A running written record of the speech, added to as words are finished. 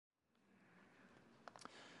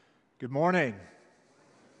Good morning.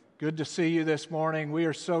 Good to see you this morning. We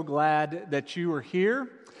are so glad that you are here.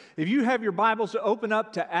 If you have your Bibles, open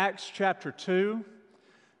up to Acts chapter 2.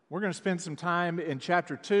 We're going to spend some time in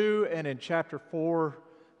chapter 2 and in chapter 4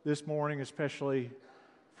 this morning, especially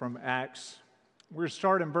from Acts. We're going to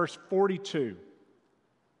start in verse 42.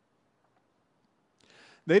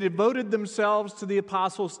 They devoted themselves to the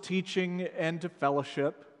apostles' teaching and to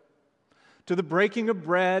fellowship, to the breaking of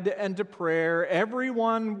bread and to prayer.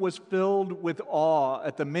 Everyone was filled with awe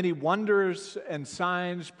at the many wonders and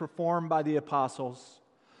signs performed by the apostles.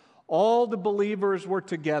 All the believers were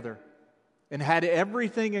together and had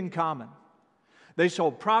everything in common. They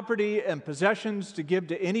sold property and possessions to give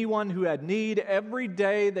to anyone who had need. Every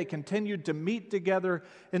day they continued to meet together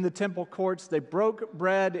in the temple courts. They broke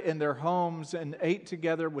bread in their homes and ate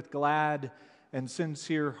together with glad and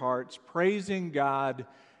sincere hearts, praising God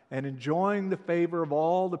and enjoying the favor of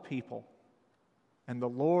all the people. And the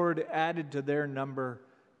Lord added to their number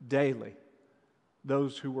daily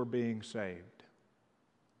those who were being saved.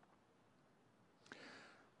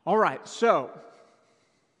 All right, so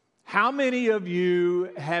how many of you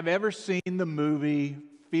have ever seen the movie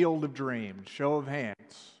Field of Dreams? Show of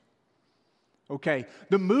hands. Okay,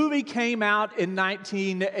 the movie came out in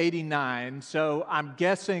 1989, so I'm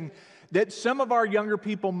guessing that some of our younger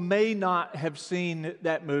people may not have seen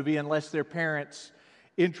that movie unless their parents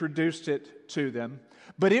introduced it to them.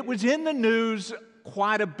 But it was in the news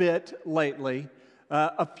quite a bit lately,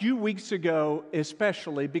 a few weeks ago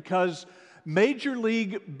especially, because Major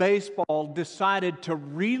League Baseball decided to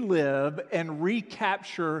relive and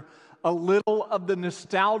recapture a little of the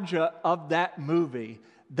nostalgia of that movie.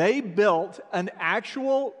 They built an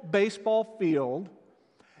actual baseball field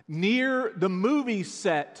near the movie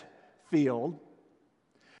set field.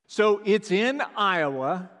 So it's in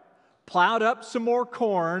Iowa, plowed up some more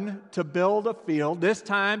corn to build a field. This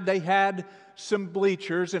time they had some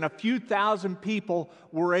bleachers, and a few thousand people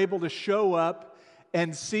were able to show up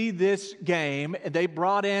and see this game. And they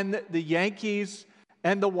brought in the Yankees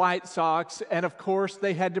and the White Sox, and of course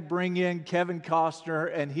they had to bring in Kevin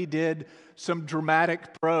Costner, and he did some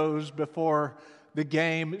dramatic prose before the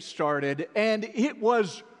game started. And it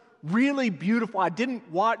was really beautiful. I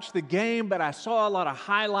didn't watch the game, but I saw a lot of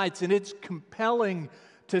highlights, and it's compelling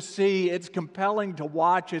to see. It's compelling to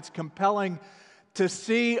watch. It's compelling to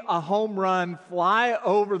see a home run fly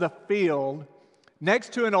over the field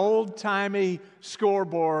next to an old-timey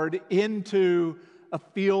scoreboard into a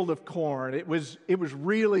field of corn. It was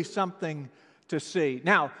really something to see.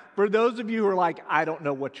 Now, for those of you who are like, I don't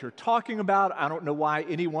know what you're talking about, I don't know why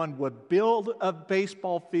anyone would build a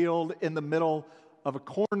baseball field in the middle of a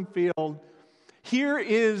cornfield, here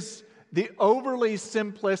is the overly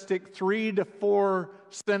simplistic 3 to 4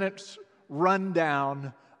 sentence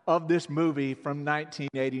rundown of this movie from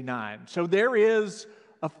 1989. So there is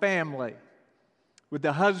a family with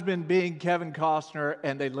the husband being Kevin Costner,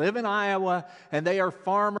 and they live in Iowa, and they are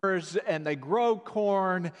farmers, and they grow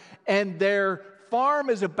corn, and their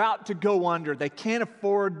farm is about to go under. They can't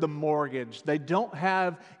afford the mortgage. They don't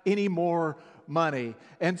have any more money.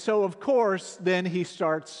 And so, of course, then he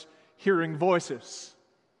starts hearing voices.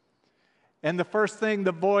 And the first thing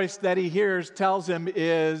the voice that he hears tells him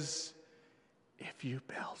is, if you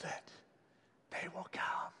build it, they will come.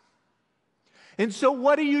 And so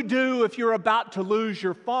what do you do if you're about to lose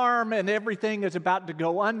your farm and everything is about to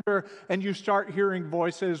go under and you start hearing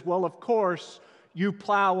voices? Well, of course, you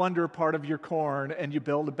plow under part of your corn and you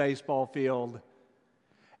build a baseball field.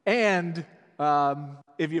 And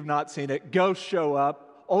if you've not seen it, ghosts show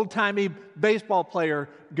up. Old-timey baseball player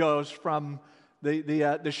goes from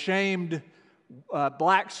the shamed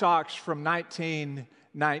Black Sox from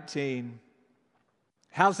 1919.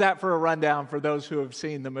 How's that for a rundown for those who have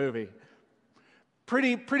seen the movie?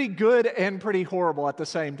 Pretty good and pretty horrible at the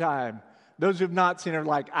same time. Those who have not seen it are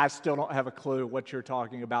like, I still don't have a clue what you're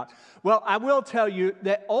talking about. Well, I will tell you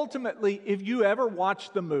that ultimately, if you ever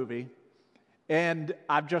watch the movie, and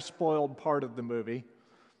I've just spoiled part of the movie,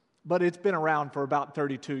 but it's been around for about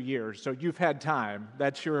 32 years, so you've had time.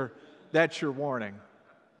 That's your warning.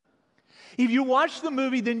 If you watch the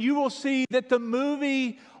movie, then you will see that the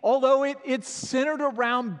movie, although it's centered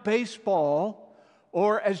around baseball,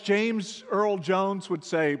 or as James Earl Jones would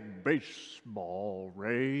say, baseball,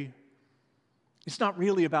 Ray, it's not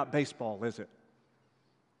really about baseball, is it?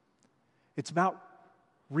 It's about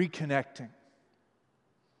reconnecting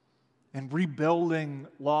and rebuilding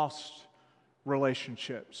lost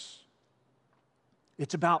relationships.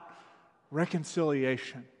 It's about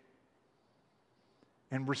reconciliation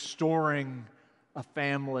and restoring a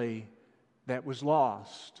family that was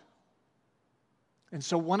lost. And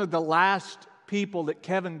so one of the last people that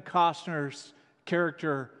Kevin Costner's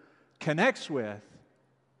character connects with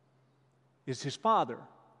is his father,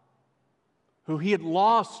 who he had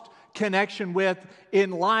lost connection with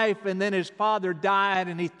in life, and then his father died,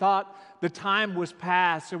 and he thought the time was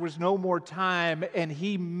past, there was no more time, and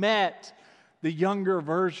he met the younger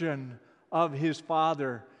version of his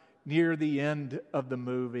father near the end of the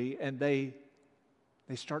movie, and they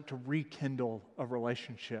start to rekindle a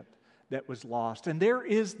relationship that was lost. And there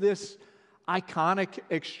is this iconic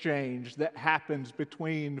exchange that happens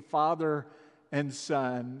between father and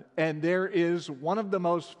son, and there is one of the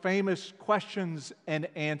most famous questions and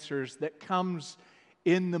answers that comes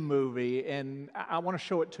in the movie, and I want to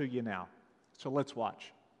show it to you now. So let's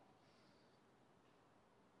watch.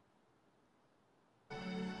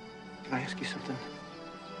 Can I ask you something?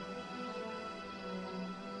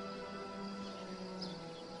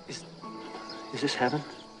 Is this heaven?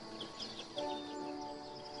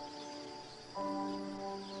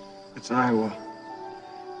 It's Iowa.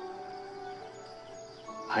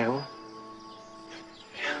 Iowa?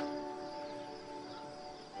 Yeah.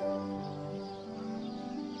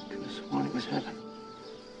 Could have sworn it was heaven.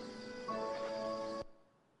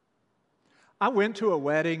 I went to a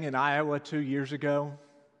wedding in Iowa 2 years ago.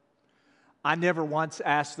 I never once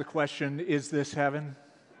asked the question, is this heaven?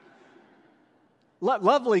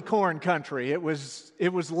 Lovely corn country. It was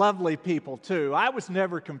lovely people too. I was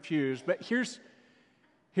never confused, but here's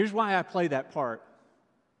why I play that part.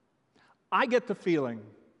 I get the feeling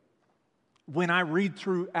when I read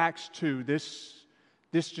through Acts 2, this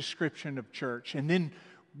description of church, and then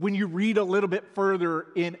when you read a little bit further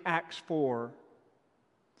in Acts 4,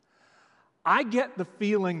 I get the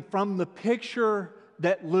feeling from the picture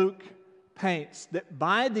that Luke paints that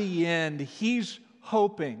by the end, he's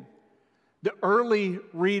hoping the early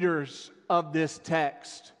readers of this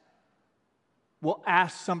text will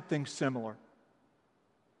ask something similar.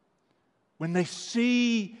 When they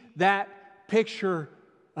see that picture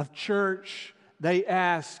of church, they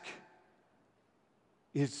ask,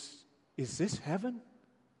 is this heaven?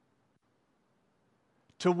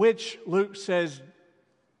 To which Luke says,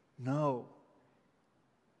 no,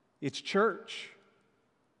 it's church.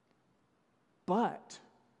 But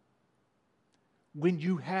when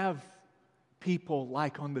you have people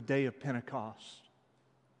like on the day of Pentecost,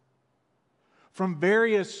 from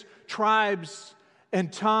various tribes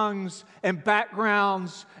and tongues and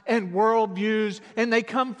backgrounds and worldviews, and they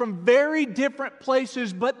come from very different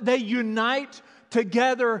places, but they unite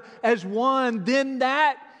together as one, then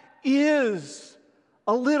that is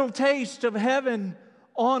a little taste of heaven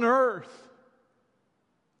on earth.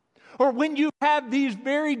 Or when you have these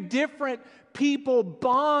very different people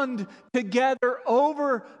bond together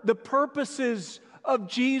over the purposes of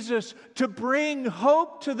Jesus to bring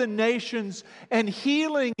hope to the nations and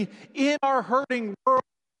healing in our hurting world,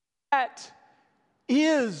 that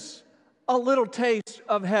is a little taste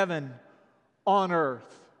of heaven on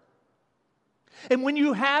earth. And when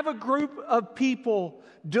you have a group of people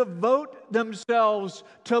devote themselves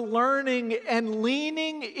to learning and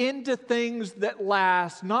leaning into things that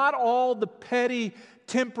last, not all the petty,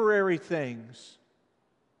 temporary things,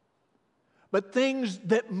 but things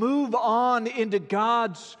that move on into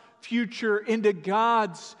God's future, into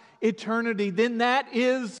God's eternity, then that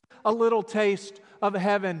is a little taste of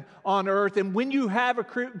heaven on earth. And when you have a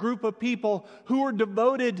group of people who are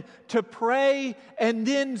devoted to pray and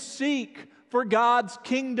then seek for God's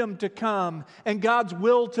kingdom to come and God's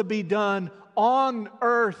will to be done on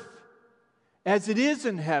earth as it is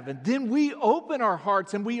in heaven, then we open our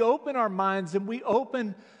hearts and we open our minds and we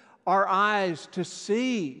open our eyes to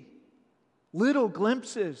see little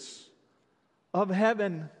glimpses of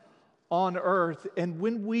heaven on earth. And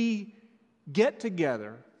when we get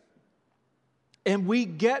together and we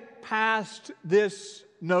get past this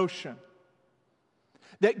notion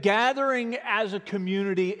that gathering as a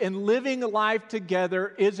community and living life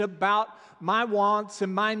together is about my wants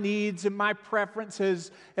and my needs and my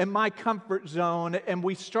preferences and my comfort zone, and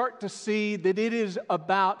we start to see that it is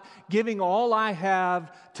about giving all I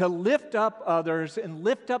have to lift up others and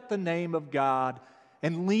lift up the name of God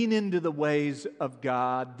and lean into the ways of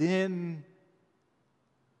God, then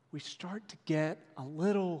we start to get a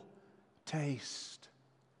little taste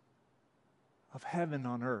of heaven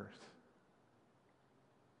on earth.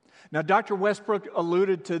 Now, Dr. Westbrook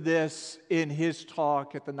alluded to this in his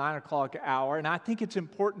talk at the 9 o'clock hour, and I think it's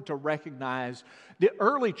important to recognize the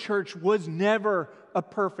early church was never a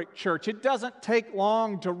perfect church. It doesn't take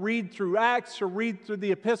long to read through Acts or read through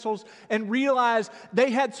the epistles and realize they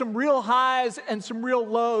had some real highs and some real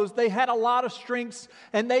lows. They had a lot of strengths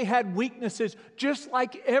and they had weaknesses, just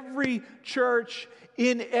like every church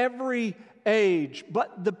in every age.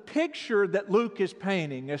 But the picture that Luke is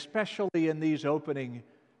painting, especially in these opening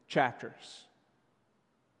chapters,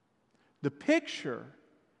 the picture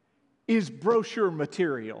is brochure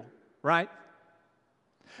material, right?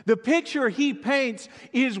 The picture he paints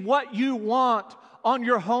is what you want on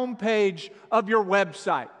your homepage of your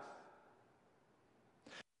website.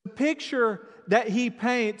 The picture that he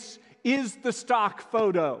paints is the stock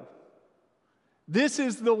photo. This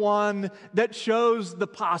is the one that shows the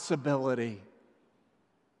possibility.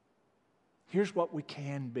 Here's what we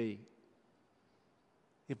can be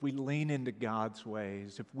if we lean into God's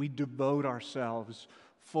ways, if we devote ourselves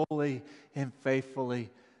fully and faithfully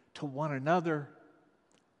to one another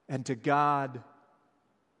and to God.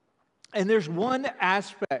 And there's one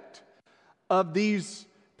aspect of these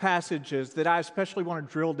passages that I especially want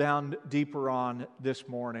to drill down deeper on this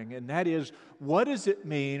morning, and that is, what does it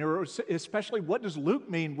mean, or especially what does Luke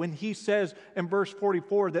mean when he says in verse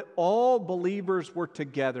 44 that all believers were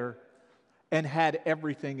together and had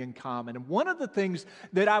everything in common? And one of the things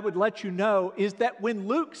that I would let you know is that when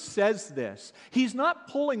Luke says this, he's not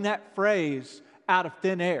pulling that phrase out of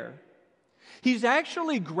thin air. He's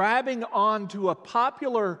actually grabbing onto a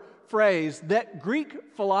popular phrase that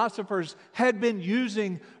Greek philosophers had been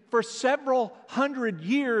using for several hundred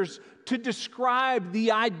years to describe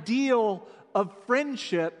the ideal of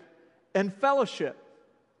friendship and fellowship.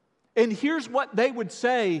 And here's what they would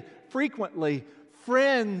say frequently: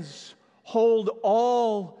 friends hold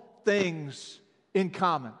all things in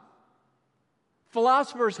common.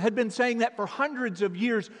 Philosophers had been saying that for hundreds of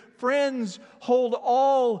years. Friends hold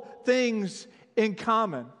all things in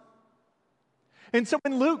common. And so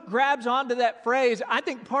when Luke grabs onto that phrase, I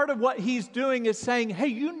think part of what he's doing is saying, hey,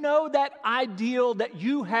 you know that ideal that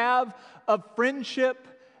you have of friendship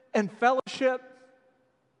and fellowship?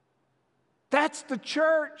 That's the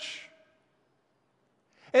church.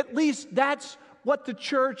 At least that's what the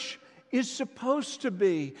church is supposed to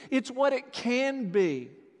be. It's what it can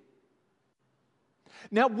be.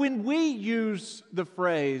 Now, when we use the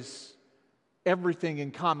phrase everything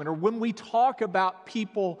in common, or when we talk about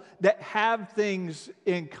people that have things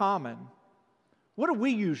in common, what do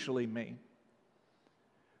we usually mean?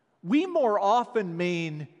 We more often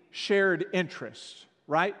mean shared interests,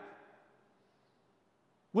 right?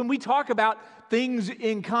 When we talk about things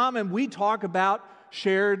in common, we talk about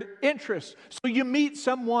shared interests. So you meet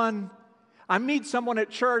someone, I meet someone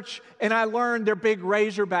at church and I learn they're big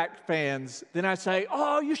Razorback fans. Then I say,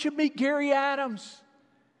 oh, you should meet Gary Adams.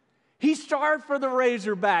 He starred for the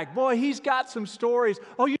Razorback. Boy, he's got some stories.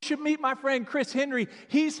 Oh, you should meet my friend Chris Henry.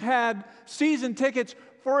 He's had season tickets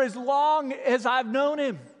for as long as I've known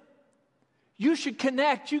him. You should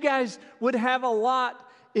connect. You guys would have a lot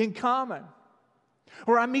in common.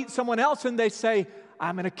 Or I meet someone else and they say,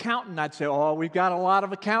 I'm an accountant. I'd say, oh, we've got a lot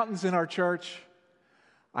of accountants in our church.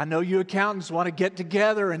 I know you accountants want to get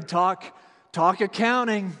together and talk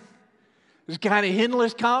accounting. There's kind of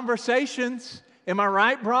endless conversations. Am I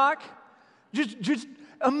right, Brock? Just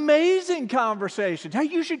amazing conversations. Hey,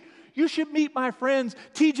 you should meet my friends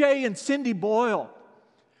TJ and Cindy Boyle.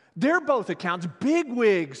 They're both accountants, big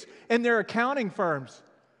wigs in their accounting firms,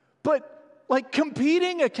 but like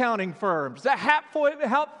competing accounting firms. The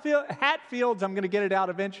Hatfields, I'm going to get it out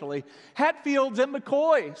eventually. Hatfields and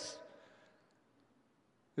McCoys.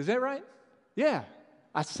 Is that right? Yeah.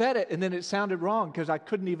 I said it and then it sounded wrong because I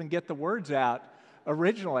couldn't even get the words out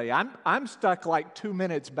originally. I'm stuck like 2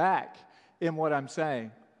 minutes back in what I'm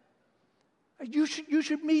saying. You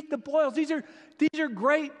should meet the Boyles. These are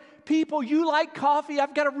great people. You like coffee.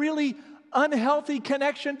 I've got a really unhealthy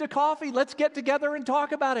connection to coffee. Let's get together and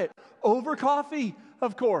talk about it. Over coffee,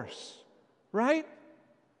 of course. Right?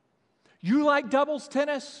 You like doubles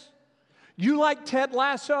tennis. You like Ted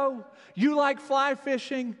Lasso. You like fly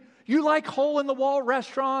fishing. You like hole-in-the-wall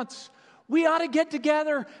restaurants. We ought to get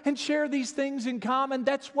together and share these things in common.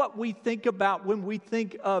 That's what we think about when we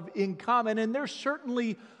think of in common. And there's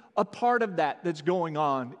certainly a part of that that's going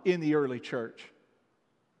on in the early church.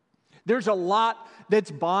 There's a lot that's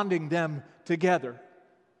bonding them together.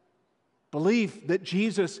 Belief that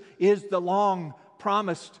Jesus is the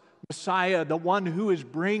long-promised Messiah, the one who is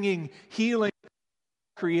bringing healing to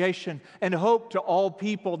creation and hope to all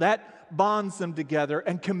people. That bonds them together,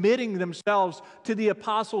 and committing themselves to the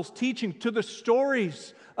apostles' teaching, to the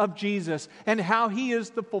stories of Jesus and how He is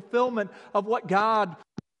the fulfillment of what God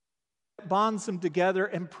bonds them together,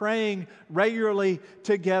 and praying regularly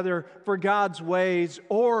together for God's ways,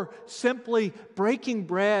 or simply breaking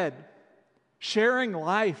bread, sharing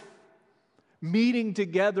life, meeting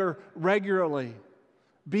together regularly,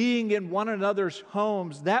 being in one another's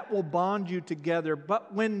homes. That will bond you together.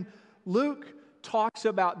 But when Luke talks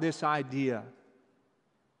about this idea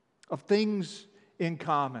of things in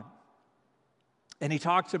common. And he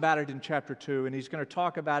talks about it in chapter 2, and he's going to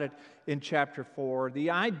talk about it in chapter 4.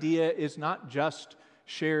 The idea is not just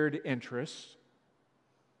shared interests,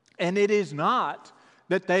 and it is not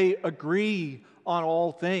that they agree on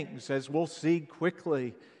all things, as we'll see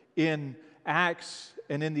quickly in Acts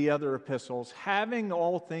and in the other epistles. Having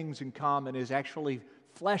all things in common is actually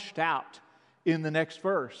fleshed out in the next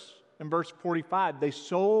verse. In verse 45, they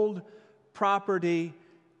sold property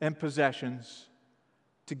and possessions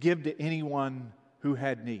to give to anyone who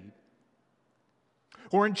had need.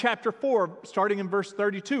 Or in chapter 4, starting in verse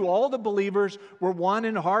 32, all the believers were one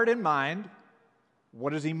in heart and mind.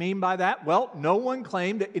 What does he mean by that? Well, no one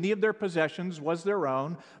claimed that any of their possessions was their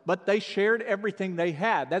own, but they shared everything they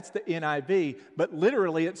had. That's the NIV, but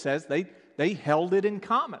literally it says they held it in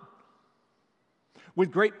common.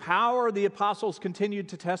 With great power, the apostles continued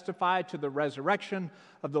to testify to the resurrection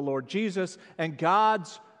of the Lord Jesus, and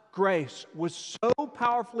God's grace was so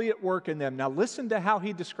powerfully at work in them. Now listen to how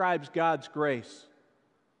he describes God's grace.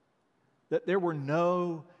 That there were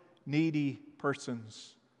no needy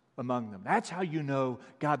persons among them. That's how you know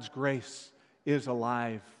God's grace is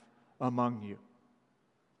alive among you.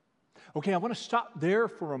 Okay, I want to stop there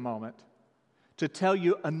for a moment to tell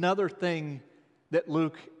you another thing that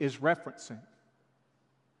Luke is referencing.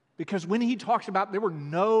 Because when he talks about there were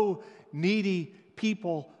no needy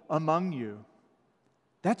people among you,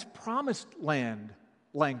 that's promised land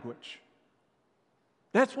language.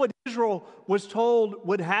 That's what Israel was told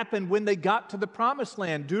would happen when they got to the promised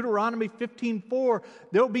land. Deuteronomy 15:4,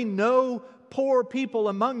 there will be no poor people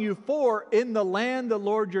among you, for in the land the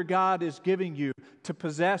Lord your God is giving you to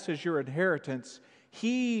possess as your inheritance,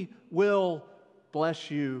 He will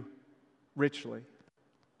bless you richly.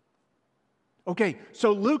 Okay,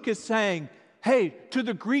 so Luke is saying, hey, to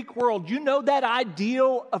the Greek world, you know that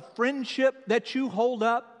ideal of friendship that you hold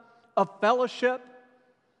up, of fellowship?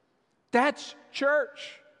 That's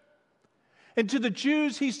church. And to the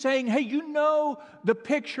Jews, he's saying, hey, you know the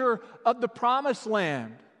picture of the promised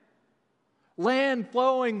land. Land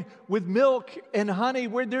flowing with milk and honey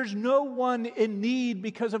where there's no one in need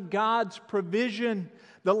because of God's provision.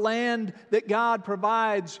 The land that God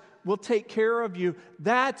provides will take care of you.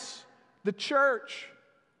 That's the church.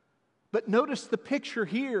 But notice the picture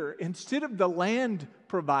here. Instead of the land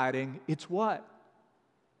providing, it's what?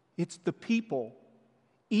 It's the people,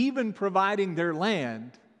 even providing their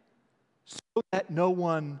land so that no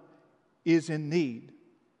one is in need.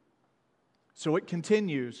 So it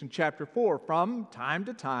continues in chapter 4. From time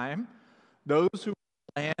to time, those who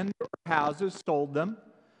had land or houses sold them,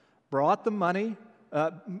 brought the money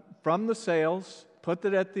from the sales, put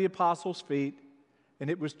it at the apostles' feet, and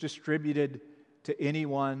it was distributed to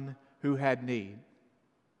anyone who had need.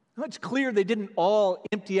 Now, it's clear they didn't all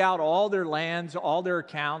empty out all their lands, all their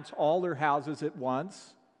accounts, all their houses at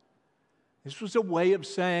once. This was a way of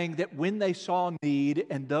saying that when they saw need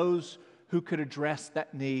and those who could address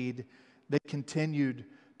that need, they continued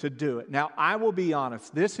to do it. Now, I will be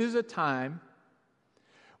honest, this is a time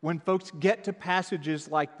when folks get to passages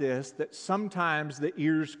like this that sometimes the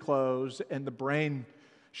ears close and the brain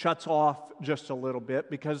shuts off just a little bit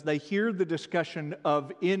because they hear the discussion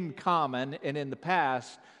of in common, and in the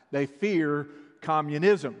past, they fear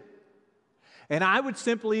communism. And I would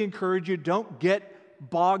simply encourage you, don't get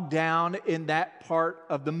bogged down in that part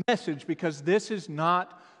of the message, because this is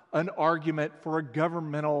not an argument for a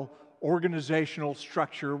governmental organizational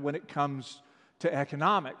structure when it comes to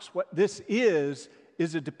economics. What this is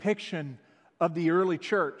a depiction of the early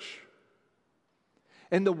church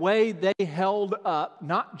and the way they held up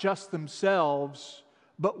not just themselves,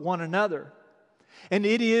 but one another. And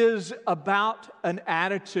it is about an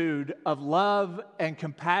attitude of love and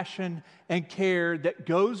compassion and care that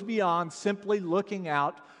goes beyond simply looking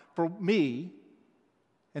out for me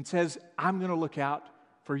and says, I'm going to look out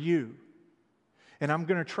for you. And I'm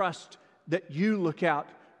going to trust that you look out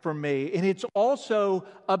for me. And it's also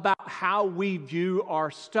about how we view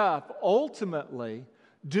our stuff. Ultimately,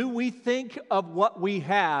 do we think of what we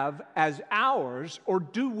have as ours, or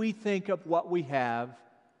do we think of what we have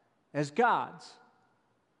as God's?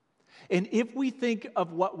 And if we think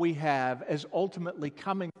of what we have as ultimately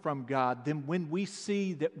coming from God, then when we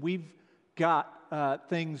see that we've got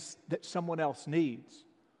things that someone else needs,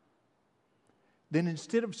 then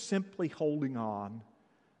instead of simply holding on,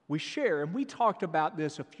 we share. And we talked about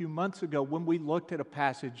this a few months ago when we looked at a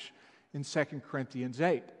passage in 2 Corinthians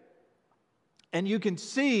 8. And you can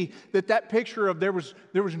see that picture of there was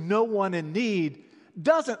no one in need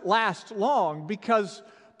doesn't last long, because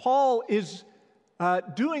Paul is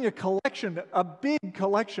doing a collection, a big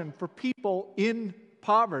collection for people in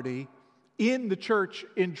poverty in the church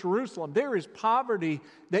in Jerusalem. There is poverty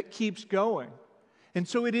that keeps going. And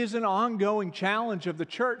so it is an ongoing challenge of the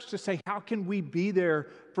church to say, how can we be there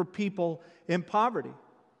for people in poverty?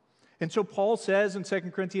 And so Paul says in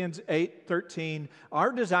 2 Corinthians 8:13,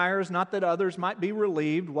 our desire is not that others might be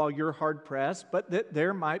relieved while you're hard-pressed, but that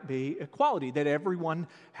there might be equality, that everyone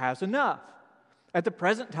has enough. At the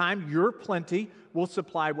present time, your plenty will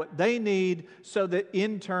supply what they need, so that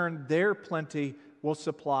in turn their plenty will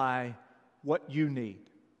supply what you need.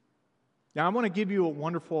 Now, I want to give you a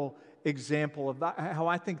wonderful example of how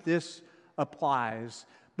I think this applies,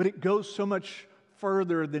 but it goes so much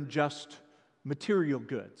further than just material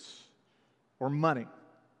goods or money.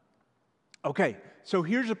 Okay, so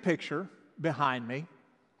here's a picture behind me.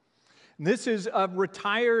 And this is of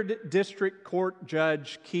retired district court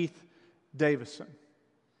judge Keith Davison.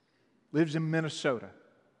 Lives in Minnesota.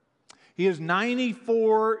 He is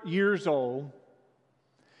 94 years old,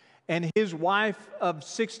 and his wife of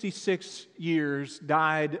 66 years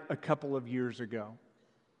died a couple of years ago.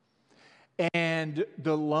 And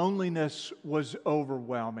the loneliness was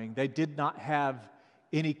overwhelming. They did not have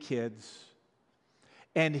any kids.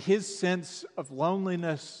 And his sense of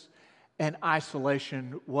loneliness and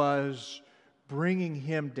isolation was bringing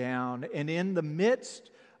him down. And in the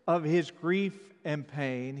midst of his grief and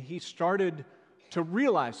pain, he started to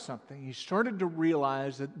realize something. He started to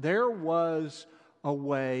realize that there was a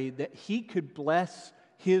way that he could bless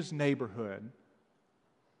his neighborhood,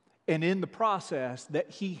 and in the process that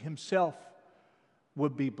he himself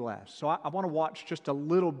would be blessed. So I want to watch just a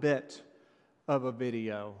little bit of a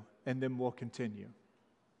video, and then we'll continue.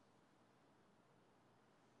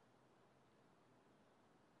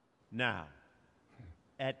 Now,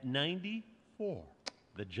 at 94,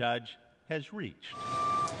 the judge has reached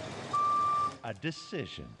a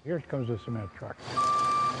decision. Here comes the cement truck.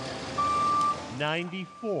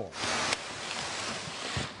 94.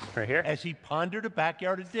 Right here? As he pondered a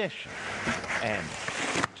backyard addition and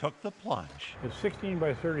took the plunge. It's 16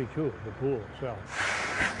 by 32, the pool itself.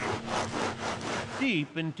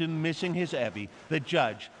 Deep into missing his Evie, the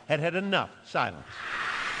judge had had enough silence.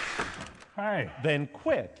 Hi. Then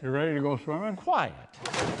quit. You ready to go swimming? Quiet.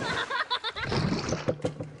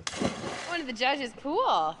 One of the judge's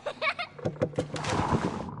pool.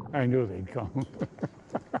 I knew they'd come.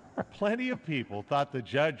 Plenty of people thought the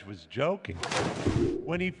judge was joking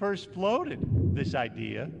when he first floated this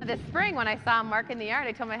idea. This spring, when I saw him marking the yard,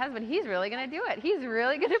 I told my husband, he's really going to do it. He's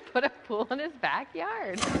really going to put a pool in his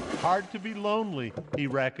backyard. Hard to be lonely, he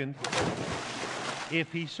reckoned,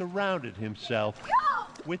 if he surrounded himself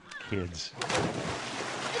with kids.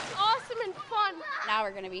 It's awesome and fun. Now we're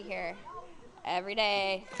going to be here every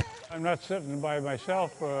day. I'm not sitting by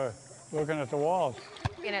myself looking at the walls.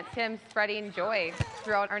 And it's him spreading joy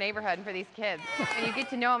throughout our neighborhood and for these kids. When you get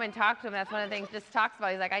to know him and talk to him, that's one of the things he just talks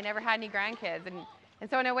about. He's like, I never had any grandkids. And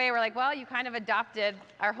so in a way, we're like, well, you kind of adopted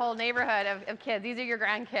our whole neighborhood of kids. These are your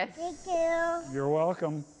grandkids. Thank you. You're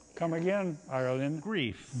welcome. Come again, Ireland.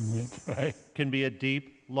 Grief That's right. can be a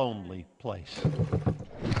deep, lonely place.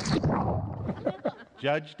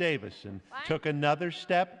 Judge Davison took another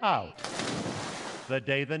step out the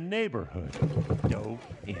day the neighborhood dove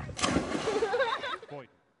in.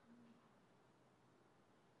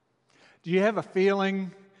 Do you have a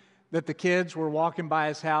feeling that the kids were walking by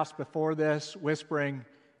his house before this, whispering,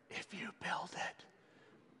 if you build it,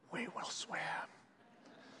 we will swim?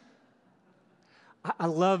 I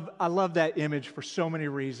love that image for so many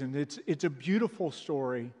reasons. It's a beautiful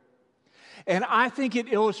story. And I think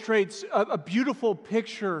it illustrates a beautiful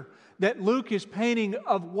picture that Luke is painting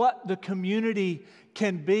of what the community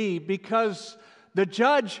can be, because the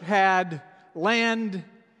judge had land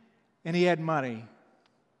and he had money.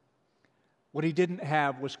 What he didn't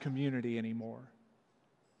have was community anymore.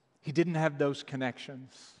 He didn't have those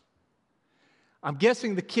connections. I'm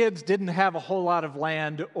guessing the kids didn't have a whole lot of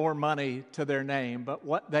land or money to their name, but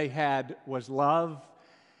what they had was love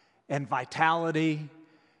and vitality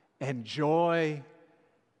and joy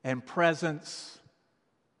and presence.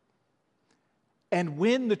 And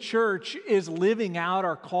when the church is living out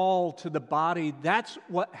our call to the body, that's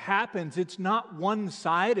what happens. It's not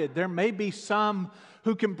one-sided. There may be some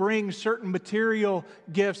who can bring certain material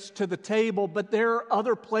gifts to the table, but there are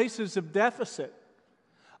other places of deficit,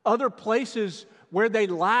 other places where they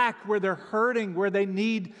lack, where they're hurting, where they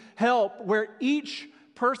need help, where each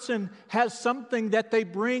person has something that they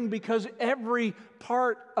bring, because every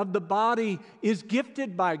part of the body is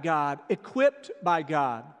gifted by God, equipped by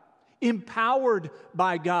God, empowered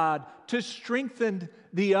by God to strengthen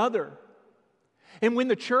the other. And when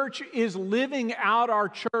the church is living out our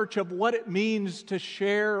church of what it means to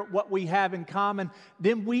share what we have in common,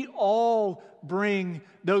 then we all bring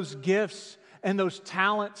those gifts and those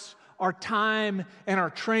talents, our time and our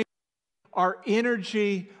training, our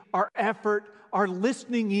energy, our effort, our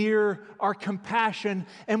listening ear, our compassion,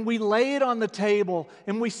 and we lay it on the table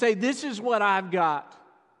and we say, this is what I've got.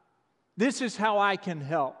 This is how I can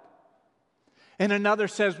help. And another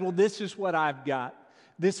says, well, this is what I've got.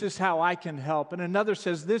 This is how I can help. And another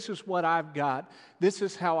says, this is what I've got. This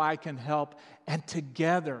is how I can help. And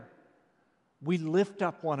together, we lift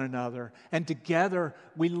up one another. And together,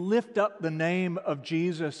 we lift up the name of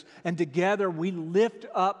Jesus. And together, we lift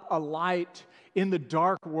up a light in the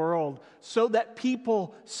dark world so that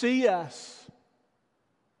people see us.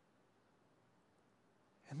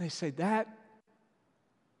 And they say, that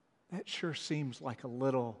sure seems like a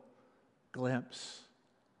little glimpse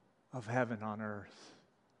of heaven on earth.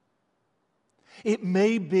 It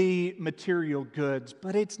may be material goods,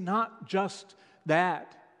 but it's not just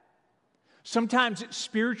that. Sometimes it's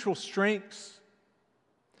spiritual strengths.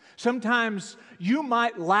 Sometimes you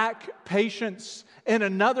might lack patience and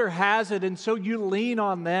another has it, and so you lean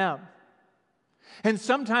on them. And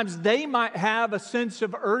sometimes they might have a sense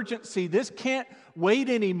of urgency. This can't wait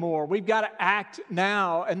anymore. We've got to act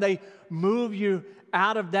now. And they move you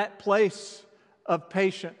out of that place of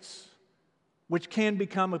patience, which can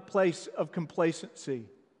become a place of complacency.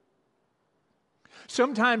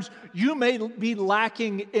 Sometimes you may be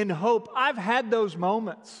lacking in hope. I've had those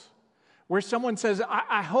moments where someone says,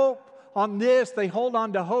 I hope on this. They hold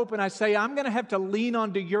on to hope, and I say, I'm going to have to lean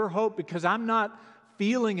onto your hope because I'm not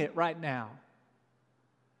feeling it right now.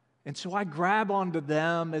 And so I grab onto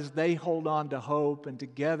them as they hold on to hope, and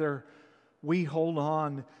together we hold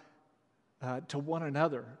on to one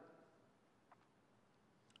another.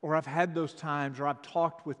 Or I've had those times where I've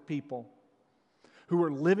talked with people who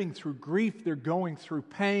are living through grief, they're going through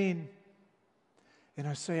pain, and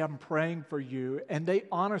I say, I'm praying for you. And they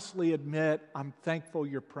honestly admit, I'm thankful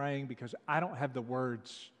you're praying because I don't have the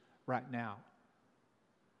words right now.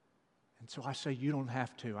 And so I say, you don't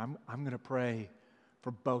have to. I'm going to pray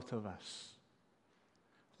for both of us.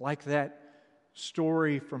 Like that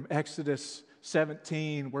story from Exodus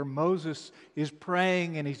 17 where Moses is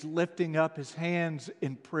praying and he's lifting up his hands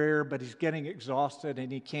in prayer, but he's getting exhausted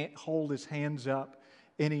and he can't hold his hands up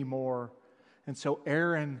anymore. And so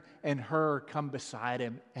Aaron and Hur come beside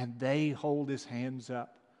him and they hold his hands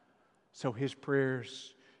up so his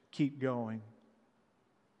prayers keep going.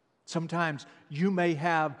 Sometimes you may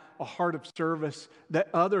have a heart of service that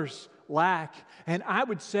others lack. And I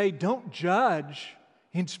would say, don't judge,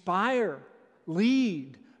 inspire,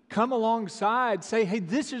 lead, come alongside, say, hey,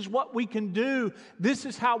 this is what we can do. This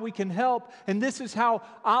is how we can help. And this is how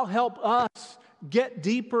I'll help us get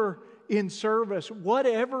deeper in service.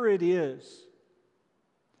 Whatever it is,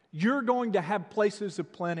 you're going to have places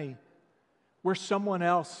of plenty where someone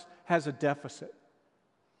else has a deficit.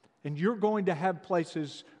 And you're going to have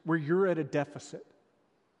places where you're at a deficit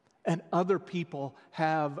and other people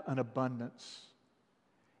have an abundance.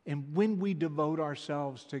 And when we devote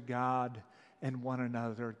ourselves to God and one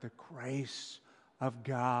another, the grace of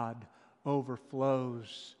God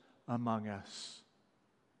overflows among us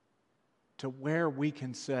to where we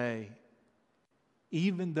can say,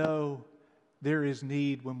 even though there is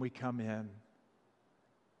need when we come in,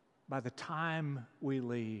 by the time we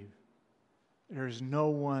leave, there is no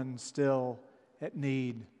one still at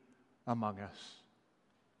need among us.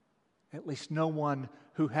 At least no one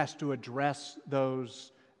who has to address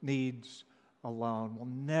those needs alone. We'll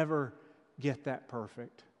never get that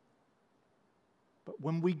perfect. But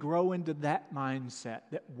when we grow into that mindset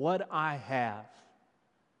that what I have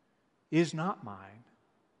is not mine,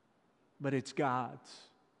 but it's God's.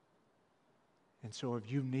 And so if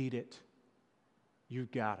you need it,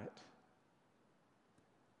 you've got it.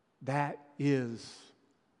 That is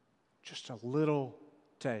just a little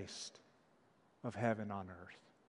taste of heaven on earth.